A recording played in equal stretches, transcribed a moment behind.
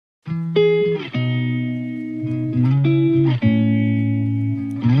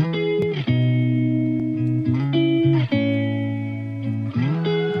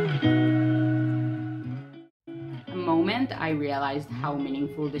I realized how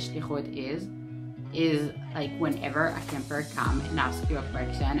meaningful the shlichut is like whenever a camper come and ask you a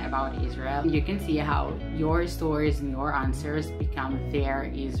question about Israel, you can see how your stories and your answers become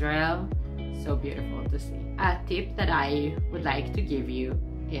their Israel. So beautiful to see. A tip that I would like to give you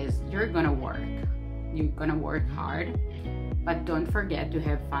is you're gonna work hard, but don't forget to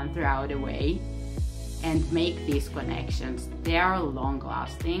have fun throughout the way and make these connections. They are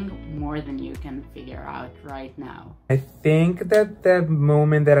long-lasting, more than you can figure out right now. I think that the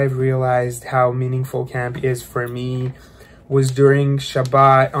moment that I've realized how meaningful camp is for me was during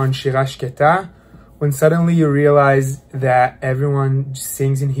Shabbat on Shira Shketa, when suddenly you realize that everyone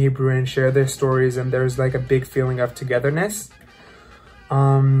sings in Hebrew and share their stories, and there's like a big feeling of togetherness.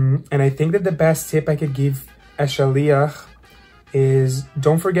 And I think that the best tip I could give a shaliach is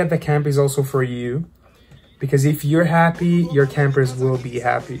don't forget that camp is also for you. Because if you're happy, your campers will be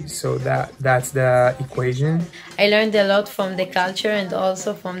happy. So that's the equation. I learned a lot from the culture and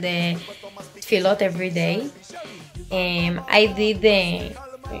also from the tefillot every day. I did the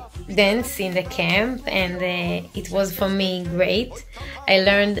dance in the camp and it was for me great. I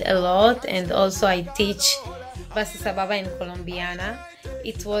learned a lot, and also I teach Basa Sababa in Colombiana.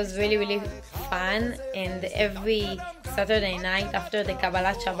 It was really fun, and every Saturday night after the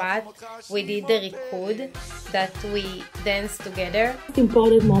Kabbalat Shabbat we did the Rikud that we danced together. The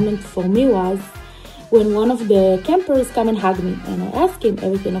important moment for me was when one of the campers come and hug me, and I asked him,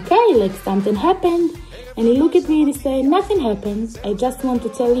 everything okay, like something happened? And he looked at me and he said, nothing happened, I just want to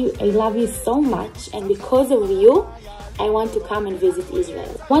tell you I love you so much, and because of you I want to come and visit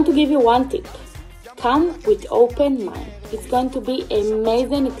Israel. I want to give you one tip. Come with open mind. It's going to be an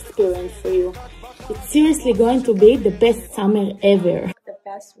amazing experience for you. It's seriously going to be the best summer ever. The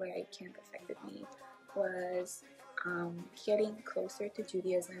best way camp affected me was getting closer to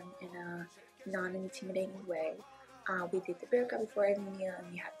Judaism in a non-intimidating way. We did the birka before every meal, and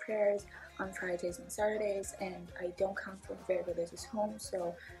we had prayers on Fridays and Saturdays, and I don't come from a very religious home,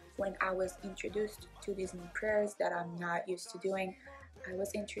 so when I was introduced to these new prayers that I'm not used to doing, I was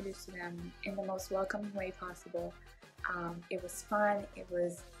introduced to them in the most welcoming way possible. It was fun, it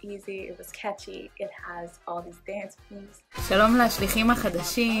was easy, it was catchy, it has all these dance moves. שלום לשליחים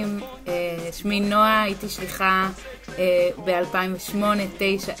החדשים, שמי נועה, הייתי שליחה ב-2008,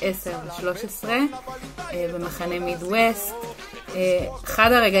 9, 10 ו-13 במחנה מידווסט.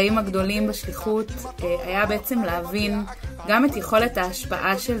 אחד הרגעים הגדולים בשליחות היה בעצם להבין גם את יכולת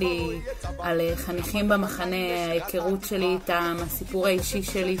ההשפעה שלי על חניכים במחנה, ההיכרות שלי איתם, הסיפור האישי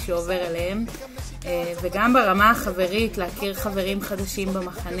שלי שעובר אליהם, וגם ברמה החברית, להכיר חברים חדשים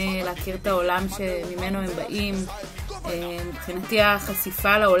במחנה, להכיר את העולם שממנו הם באים. מבחינתי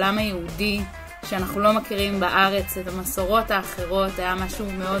החשיפה לעולם היהודי שאנחנו לא מכירים בארץ, את המסורות האחרות, היה משהו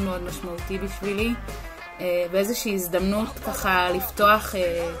מאוד מאוד משמעותי בשבילי, באיזושהי הזדמנות ככה לפתוח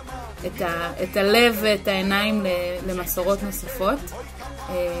את הלב ואת העיניים למסורות נוספות.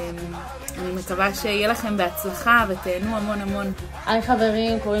 אני מקווה שיהיה לכם בהצלחה ותהנו המון המון. היי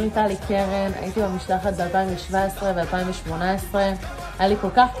חברים, קוראים לי טלי קרן, הייתי במשלחת ב-2017 ו-2018. היה לי כל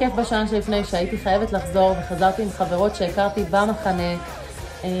כך כיף בשנה שלפני שהייתי חייבת לחזור, וחזרתי עם חברות שהכרתי במחנה,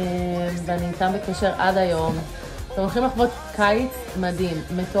 ואני איתם בקשר עד היום. אתם הולכים לחוות קיץ מדהים,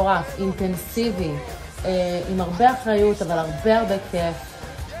 מטורף, אינטנסיבי, עם הרבה אחריות אבל הרבה כיף.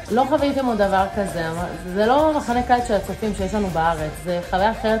 לא חוויתם עוד דבר כזה, זה לא מחנה קיץ של הצופים שיש לנו בארץ, זה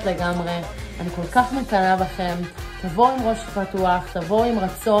חוויה אחרת לגמרי. אני כל כך מקנאה בכם, תבואו עם ראש פתוח, תבואו עם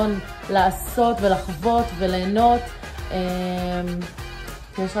רצון לעשות ולחוות וליהנות,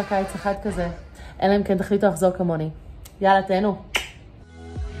 יש רק קיץ אחד כזה, אלא אם כן תחליטו לחזור כמוני. יאללה, תהנו.